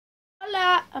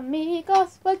Hola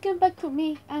amigos, welcome back to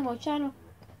me and my channel.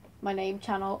 My name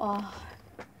channel,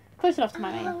 close enough to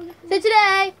my name. So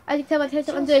today, as you can tell by the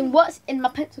title, I'm doing what's in my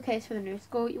pencil case for the new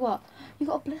school. What? You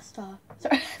got a blister.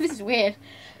 Sorry, this is weird.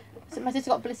 So my sister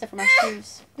got a blister from my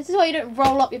shoes. This is why you don't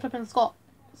roll up your flipping socks.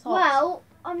 Well,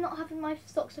 I'm not having my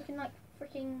socks looking like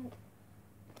freaking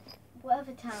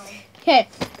whatever town. Okay,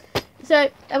 so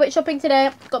I went shopping today.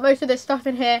 Got most of this stuff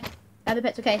in here at the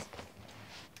pencil case.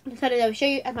 Decided I will show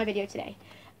you at my video today.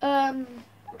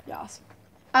 Yes.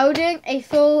 I will doing a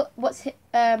full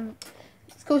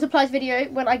school supplies video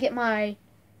when I get my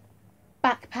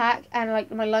backpack and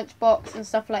like my lunchbox and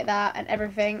stuff like that and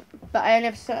everything. But I only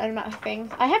have a certain amount of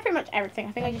things. I have pretty much everything.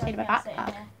 I think I just need my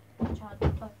backpack.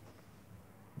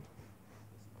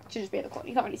 Should just be at the corner.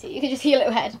 You can't really see. You can just see a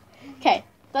little head. Okay,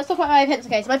 let's talk about my pencil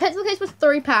case. My pencil case was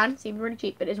 £3. Seems really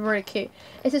cheap, but it's really cute.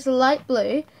 It's this light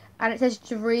blue. And it says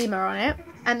Dreamer on it.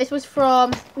 And this was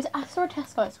from... I saw a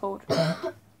Tesco it's called.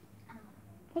 Was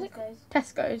it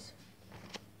Tesco's?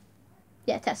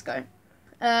 Yeah, Tesco.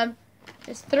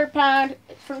 It's £3.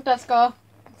 It's from Tesco.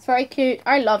 It's very cute.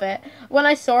 I love it. When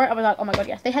I saw it, I was like, oh my god,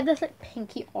 yes. They had this like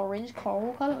pinky orange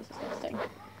coral colour. It was disgusting.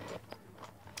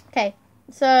 Okay,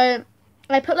 so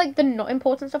I put like the not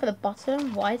important stuff at the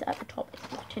bottom. Why is it at the top?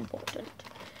 It's not important.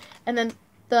 And then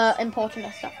the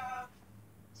important stuff.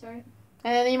 Sorry.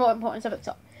 And then the more important stuff at the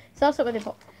top. So I'll start with the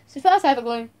important. So first I have a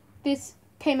glue. This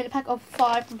came in a pack of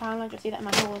 5 from Poundland. You'll see that in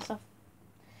my haul and stuff.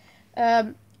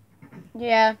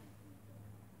 Yeah.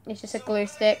 It's just a glue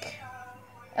stick.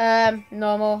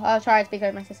 Normal. I'll try to speak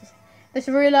over my sisters. This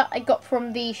ruler I got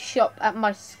from the shop at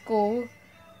my school.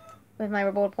 With my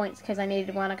reward points because I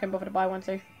needed one. I couldn't bother to buy one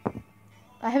too.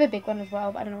 I have a big one as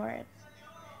well, but I don't know where it is.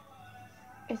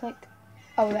 It's like...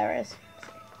 Oh, there it is.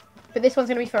 But this one's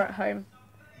going to be for at home.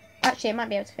 Actually, it might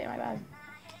be able to fit in my bag.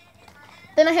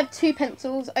 Then I have 2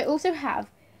 pencils. I also have,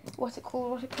 what's it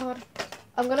called?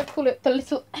 I'm going to call it the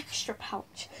little extra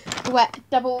pouch. Where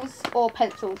doubles or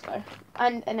pencils go.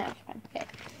 And an extra pen. Okay.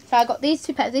 So I got these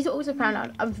 2 pens. These are also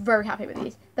Poundland. I'm very happy with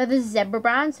these. They're the Zebra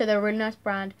brand, so they're a really nice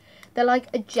brand. They're like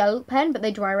a gel pen, but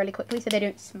they dry really quickly, so they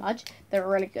don't smudge. They're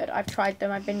really good. I've tried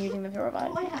them. I've been using them for a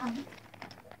while.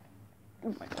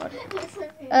 Oh my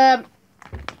god.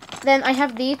 Then I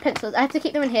have these pencils. I have to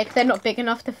keep them in here because they're not big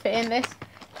enough to fit in this.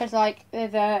 Because, like, they're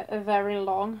very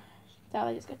long. So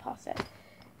they just go past it.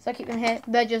 So I keep them here.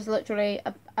 They're just literally,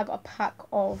 I got a pack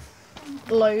of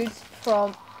loads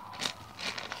from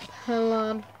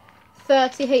Poundland.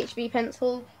 30 HB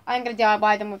pencils. I'm going to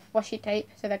DIY them with washi tape.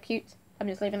 So they're cute. I'm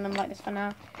just leaving them like this for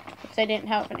now. Because they didn't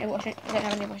have any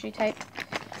washi tape.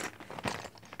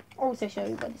 I'll also show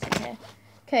you what's in here.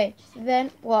 Okay,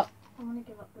 then what? I want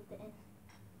to give up with the in.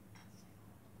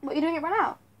 What, you're doing it right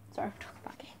now? Sorry, I'm talking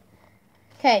about it.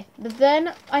 Okay,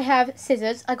 then I have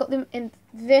scissors. I got them in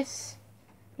this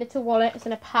little wallet. It's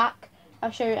in a pack.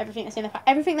 I'll show you everything that's in the pack.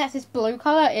 Everything that's this blue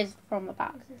colour is from the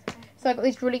pack. So I got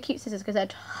these really cute scissors because they're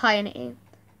tiny.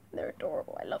 They're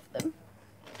adorable. I love them.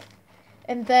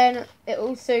 And then it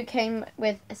also came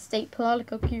with a stapler.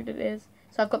 Look how cute it is.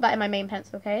 So I've got that in my main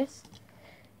pencil case.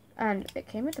 And it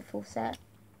came with the full set.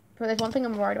 But there's one thing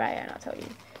I'm worried about, and I'll tell you.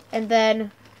 And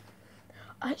then...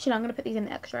 Actually, I'm going to put these in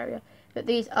the extra area. But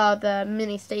these are the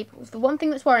mini staples. The one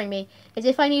thing that's worrying me is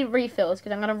if I need refills,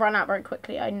 because I'm going to run out very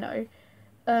quickly, I know,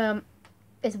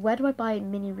 is where do I buy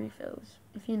mini refills?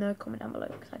 If you know, comment down below,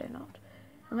 because I do not.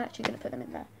 I'm actually going to put them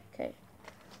in there. Okay.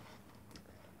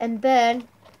 And then,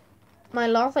 my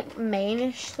last, like,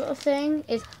 main-ish sort of thing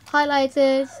is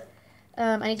highlighters.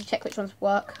 I need to check which ones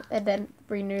work and then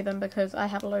renew them because I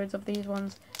have loads of these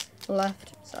ones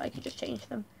left, so I can just change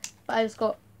them. But I just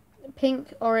got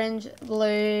pink, orange,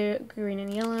 blue, green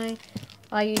and yellow.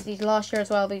 I used these last year as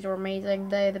well. These are amazing.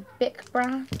 They're the Bic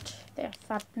brand. They're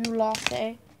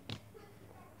fabulous.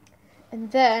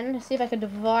 And then, let's see if I can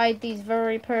divide these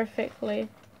very perfectly.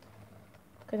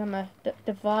 Because I'm a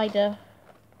divider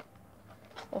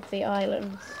of the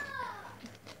islands.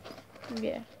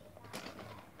 Yeah.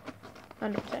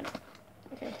 100%.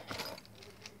 Okay.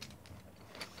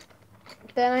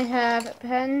 Then I have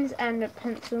pens and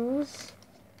pencils.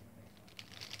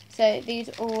 So these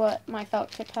are all my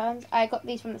felt tip pens. I got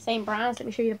these from the same brand. Let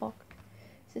me show you the box.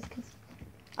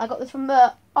 I got this from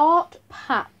the Art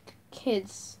Pack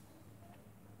Kids.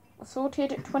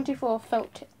 Assorted 24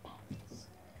 felt tip pens.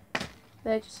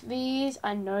 They're just these.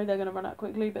 I know they're going to run out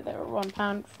quickly, but they're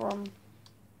 £1 from...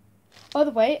 By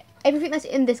the way, everything that's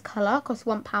in this colour costs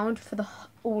 £1 for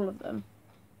all of them.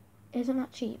 Isn't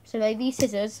that cheap? So like these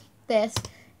scissors, this,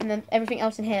 And then everything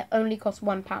else in here only costs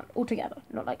 £1 altogether,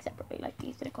 not like separately. Like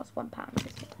these didn't cost £1.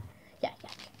 Yeah.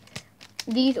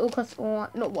 These all cost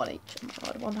not one each. Oh my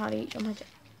god, £1 each. Oh my god,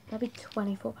 that'd be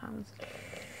 £24.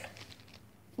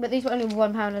 But these were only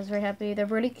 £1. I was very happy. They're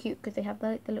really cute because they have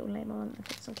the little name on. I've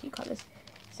got some cute colours.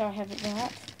 So I have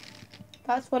that.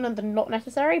 That's one of the not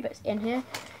necessary, but it's in here.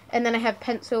 And then I have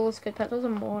pencils, because pencils are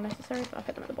more necessary, but I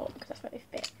put them at the bottom because that's where they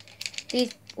fit.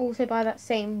 These also by that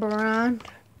same brand.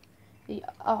 The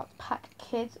Art Pack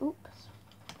Kids. Oops.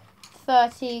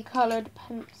 30 coloured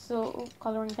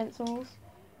colouring pencils.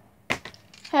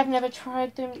 I've never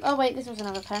tried them. Oh wait, this was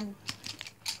another pen.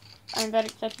 I'm very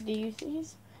excited to use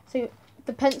these. So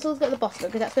the pencils go at the bottom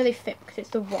because that's where they fit, because it's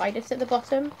the widest at the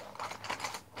bottom.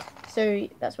 So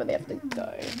that's where they have to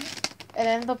go. And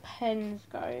then the pens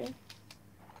go.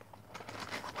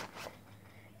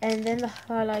 And then the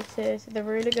highlighters. The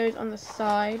ruler goes on the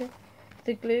side.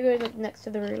 The glue goes like next to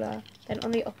the ruler. Then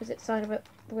on the opposite side of it,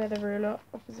 where the ruler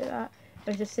opposite that,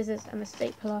 there's the scissors and the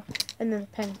stapler. And then the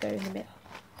pens go in the middle.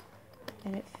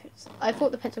 And it fits. I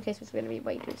thought the pencil case was going to be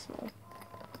way too small.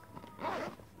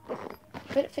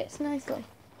 But it fits nicely.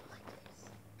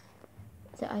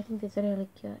 So I think it's really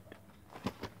cute.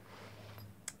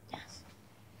 Yes.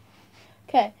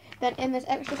 Okay, then in this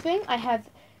extra thing, I have,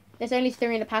 there's only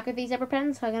 3 in a pack of these zebra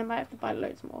pens, so I'm going to have to buy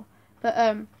loads more.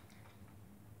 But,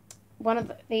 one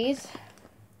of these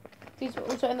were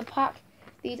also in the pack.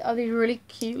 These are these really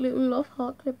cute little love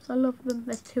heart clips. I love them.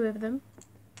 There's 2 of them.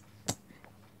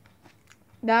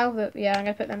 Now that, yeah, I'm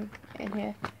going to put them in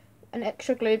here. An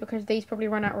extra glue because these probably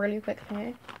run out really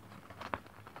quickly.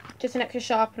 Just an extra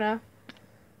sharpener.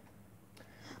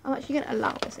 I'm actually going to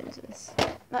allow this into this.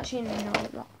 Actually, no, I'm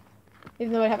not.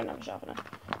 Even though I have another sharpener.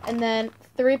 And then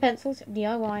 3 pencils.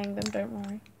 DIYing them, don't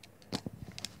worry.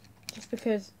 Just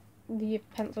because the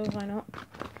pencils, why not?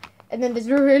 And then there's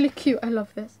really cute, I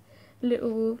love this,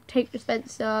 little tape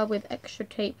dispenser with extra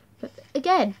tape. But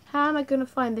again, how am I going to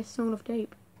find this small of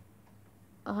tape?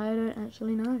 I don't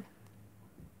actually know.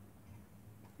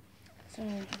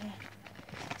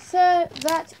 So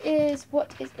that is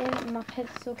what is in my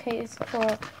pencil case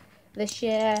for this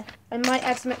year. I might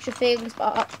add some extra things, but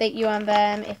I'll update you on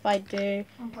them if I do.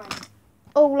 Okay.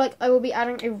 Oh, like I will be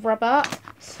adding a rubber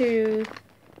to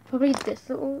probably this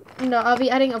little. No, I'll be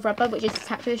adding a rubber which is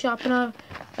attached to the sharpener.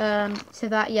 So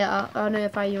that, yeah, I'll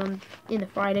notify you in the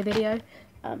Friday video.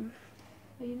 Are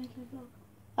you making a vlog?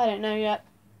 I don't know yet.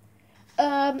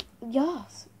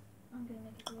 Yes. I'm gonna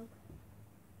make a vlog.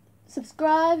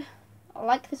 Subscribe,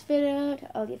 like this video,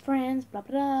 to all your friends, blah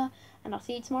blah blah, and I'll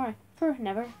see you tomorrow for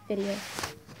another video.